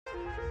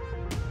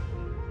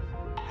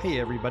Hey,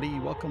 everybody.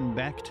 Welcome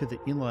back to the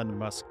Elon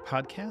Musk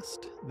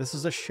Podcast. This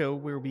is a show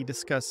where we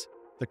discuss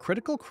the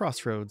critical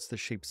crossroads that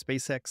shape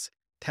SpaceX,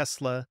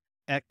 Tesla,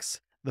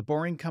 X, The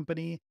Boring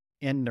Company,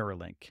 and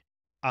Neuralink.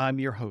 I'm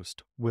your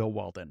host, Will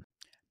Walden.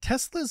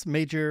 Tesla's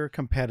major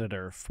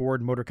competitor,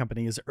 Ford Motor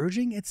Company, is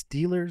urging its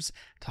dealers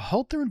to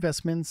halt their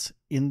investments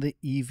in the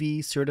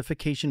EV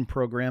certification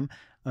program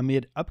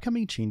amid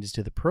upcoming changes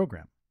to the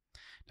program.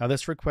 Now,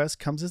 this request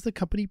comes as the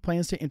company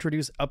plans to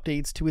introduce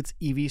updates to its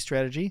EV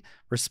strategy,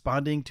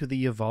 responding to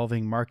the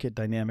evolving market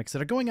dynamics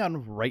that are going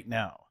on right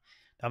now.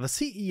 Now, the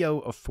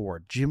CEO of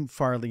Ford, Jim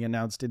Farley,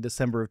 announced in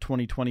December of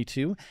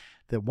 2022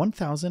 that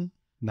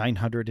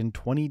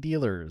 1,920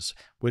 dealers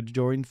would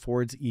join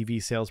Ford's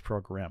EV sales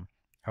program.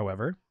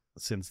 However,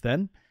 since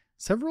then,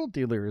 several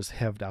dealers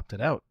have opted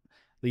out,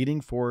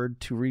 leading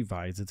Ford to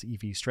revise its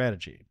EV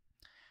strategy.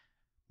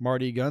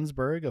 Marty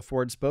Gunsberg, a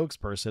Ford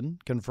spokesperson,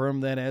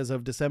 confirmed that as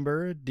of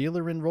December,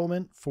 dealer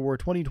enrollment for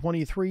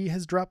 2023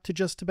 has dropped to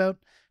just about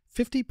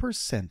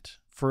 50%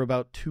 for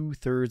about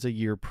two-thirds a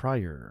year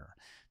prior.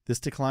 This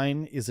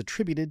decline is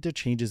attributed to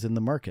changes in the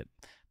market,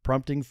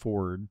 prompting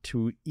Ford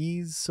to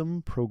ease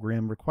some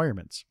program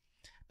requirements.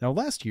 Now,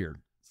 last year,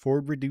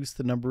 Ford reduced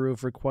the number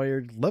of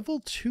required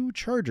Level 2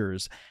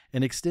 chargers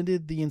and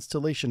extended the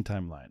installation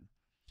timeline.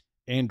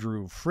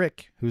 Andrew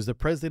Frick, who's the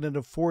president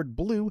of Ford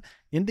Blue,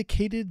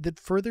 indicated that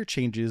further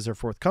changes are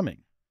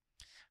forthcoming.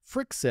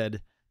 Frick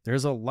said,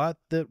 "There's a lot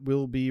that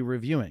we'll be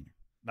reviewing."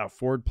 Now,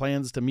 Ford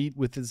plans to meet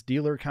with its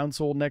dealer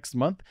council next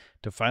month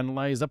to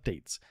finalize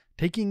updates,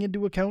 taking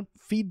into account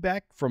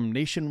feedback from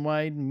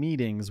nationwide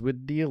meetings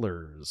with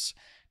dealers.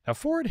 Now,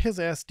 Ford has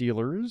asked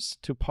dealers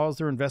to pause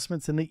their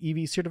investments in the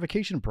EV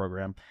certification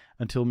program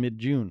until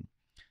mid-June.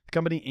 The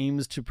company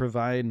aims to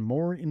provide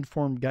more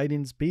informed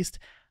guidance based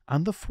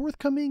on the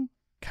forthcoming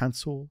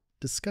council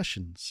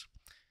discussions.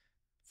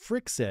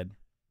 Frick said,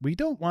 "We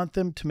don't want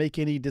them to make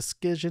any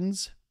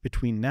decisions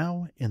between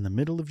now and the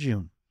middle of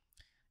June,"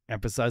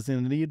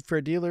 emphasizing the need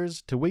for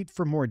dealers to wait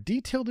for more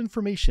detailed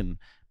information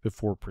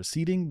before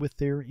proceeding with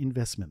their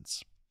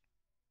investments.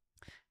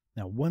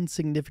 Now, one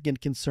significant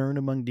concern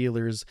among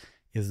dealers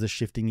is the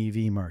shifting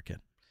EV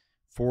market.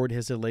 Ford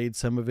has delayed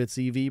some of its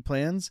EV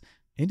plans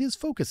and is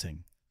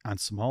focusing on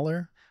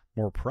smaller,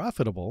 more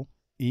profitable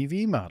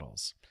EV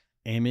models,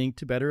 aiming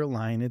to better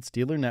align its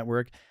dealer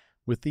network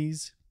with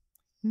these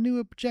new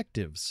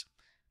objectives.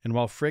 And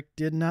while Frick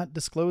did not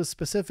disclose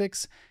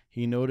specifics,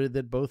 he noted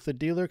that both the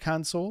dealer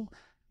council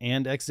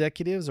and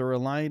executives are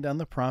aligned on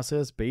the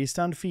process based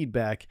on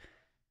feedback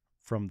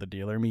from the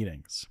dealer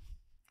meetings.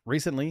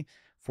 Recently,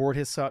 Ford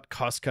has sought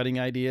cost-cutting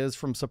ideas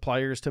from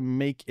suppliers to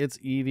make its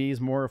EVs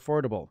more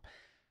affordable.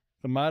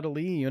 The Model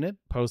E unit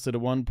posted a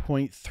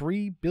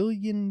 $1.3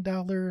 billion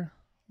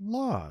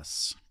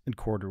loss in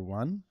quarter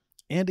one,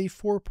 and a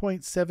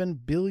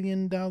 $4.7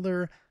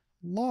 billion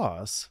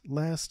loss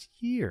last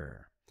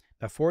year.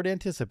 Now, Ford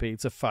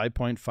anticipates a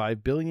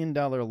 $5.5 billion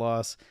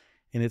loss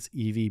in its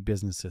EV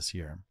business this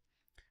year.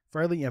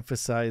 Farley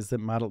emphasized that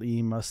Model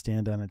E must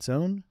stand on its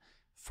own.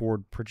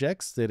 Ford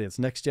projects that its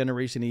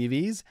next-generation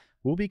EVs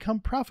will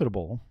become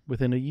profitable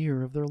within a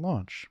year of their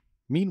launch.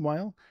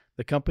 Meanwhile,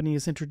 the company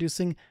is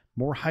introducing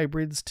more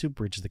hybrids to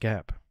bridge the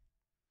gap.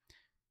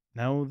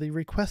 Now, the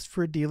request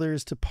for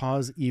dealers to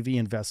pause EV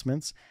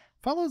investments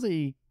follows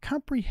a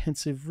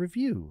comprehensive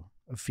review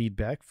of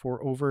feedback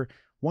for over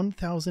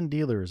 1,000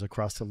 dealers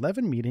across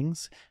 11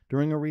 meetings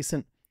during a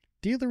recent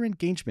dealer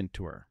engagement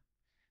tour.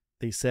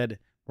 They said,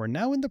 "We're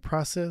now in the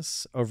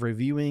process of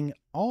reviewing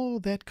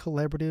all that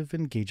collaborative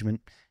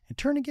engagement and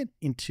turning it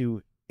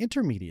into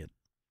intermediate,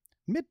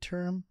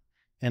 midterm,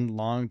 and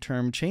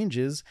long-term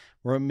changes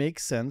where it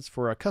makes sense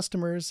for our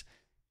customers,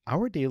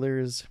 our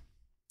dealers,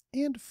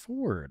 and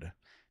Ford."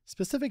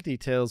 Specific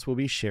details will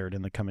be shared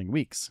in the coming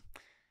weeks.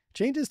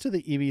 Changes to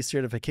the EV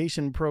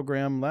certification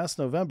program last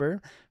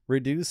November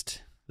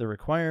reduced the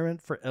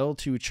requirement for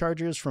L2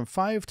 chargers from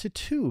 5 to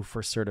 2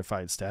 for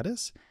certified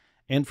status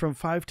and from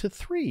 5 to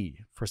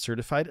 3 for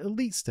certified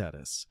elite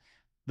status.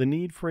 The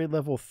need for a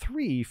level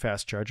 3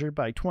 fast charger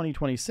by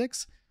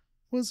 2026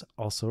 was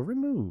also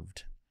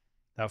removed.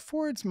 Now,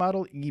 Ford's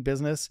Model E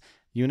business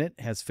unit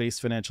has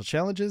faced financial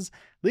challenges,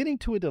 leading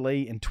to a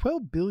delay in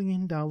 $12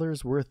 billion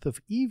worth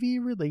of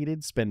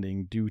EV-related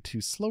spending due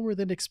to slower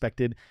than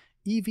expected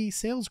EV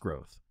sales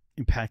growth,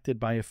 impacted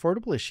by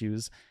affordable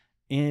issues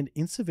and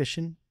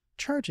insufficient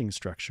charging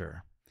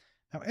structure.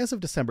 Now, as of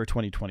December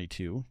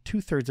 2022,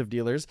 two-thirds of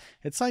dealers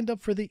had signed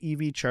up for the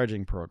EV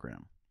charging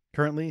program.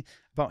 Currently,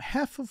 about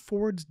half of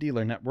Ford's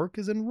dealer network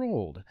is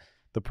enrolled.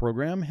 The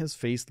program has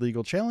faced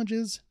legal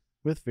challenges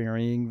with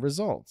varying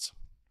results.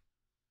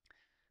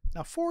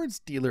 Now, Ford's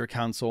dealer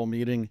council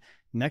meeting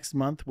next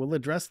month will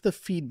address the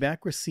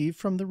feedback received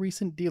from the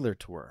recent dealer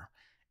tour,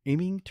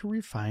 aiming to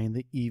refine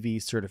the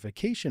EV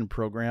certification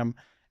program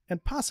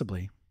and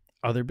possibly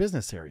other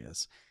business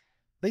areas.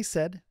 They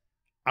said,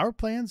 "Our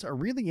plans are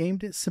really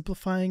aimed at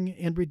simplifying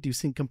and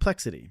reducing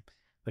complexity.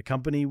 The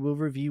company will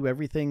review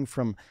everything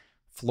from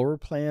floor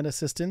plan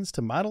assistance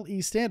to Model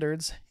E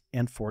standards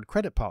and Ford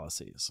credit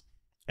policies.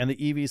 And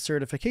the EV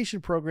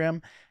certification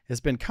program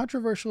has been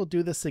controversial due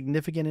to the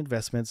significant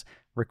investments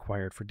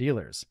required for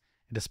dealers.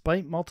 And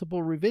despite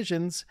multiple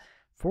revisions,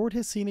 Ford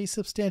has seen a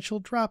substantial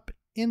drop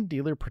in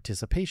dealer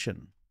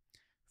participation.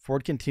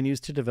 Ford continues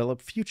to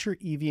develop future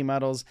EV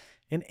models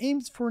and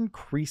aims for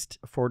increased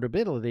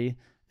affordability,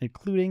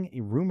 including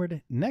a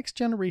rumored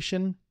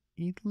next-generation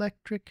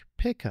electric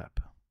pickup.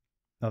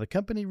 Now, the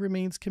company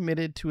remains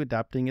committed to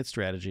adapting its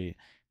strategy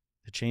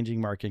to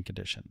changing market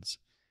conditions.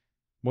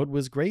 What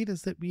was great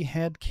is that we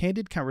had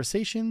candid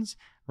conversations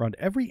around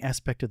every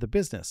aspect of the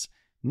business.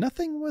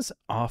 Nothing was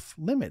off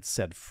limits,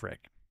 said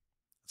Frick.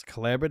 It's a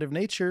collaborative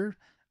nature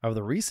of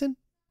the recent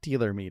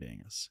dealer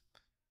meetings.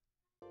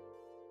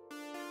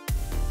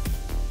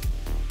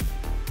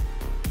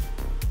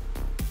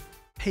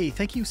 Hey,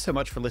 thank you so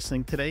much for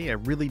listening today. I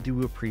really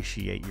do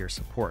appreciate your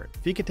support.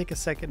 If you could take a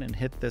second and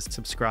hit the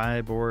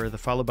subscribe or the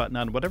follow button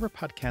on whatever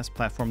podcast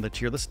platform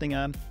that you're listening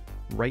on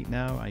right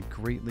now, I'd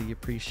greatly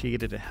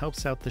appreciate it. It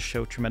helps out the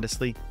show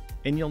tremendously,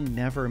 and you'll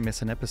never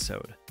miss an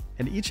episode.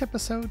 And each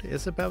episode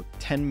is about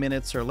 10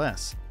 minutes or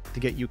less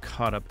to get you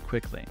caught up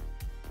quickly.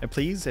 And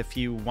please, if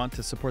you want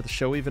to support the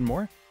show even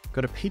more,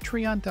 go to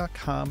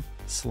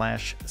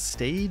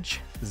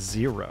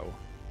patreon.com/stage0.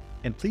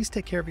 And please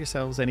take care of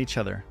yourselves and each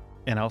other,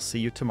 and I'll see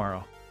you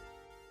tomorrow.